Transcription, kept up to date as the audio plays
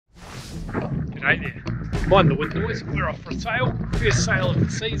G'day there. Mind the wind noise, we're off for a sail. First sail of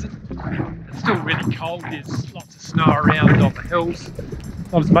the season. It's still really cold, there's lots of snow around on the hills.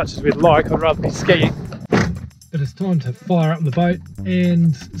 Not as much as we'd like, I'd rather be skiing. But it's time to fire up the boat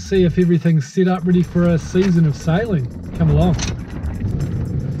and see if everything's set up ready for a season of sailing. Come along.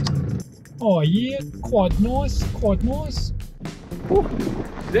 Oh yeah, quite nice, quite nice. Ooh,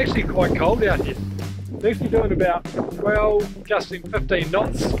 it's actually quite cold out here. It's actually doing about 12, gusting 15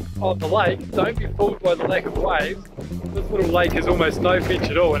 knots on the lake. Don't be fooled by the lack of waves. This little lake has almost no fetch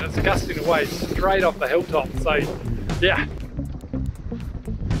at all and it's gusting away straight off the hilltop. So yeah.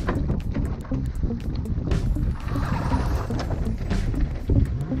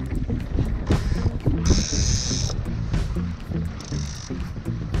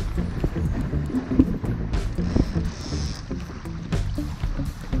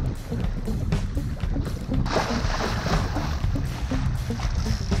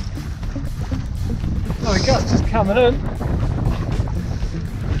 Oh, the gust is coming in.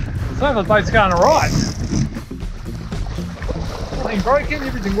 So the boat's going alright. Nothing broken,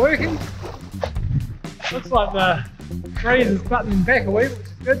 everything working. Looks like the breeze is buttoning back a wee, which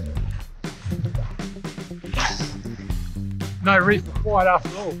is good. No reef required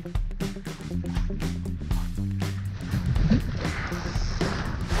after all.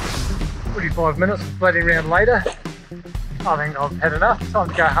 "45 minutes of floating around later. I think I've had enough. Time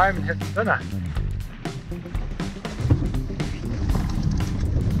to go home and have some dinner."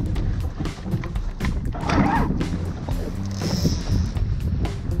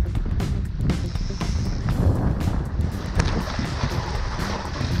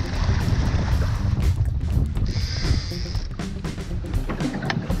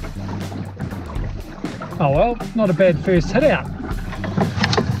 Oh well, not a bad first hit out.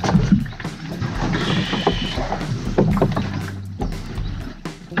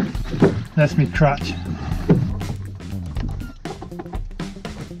 That's me crutch.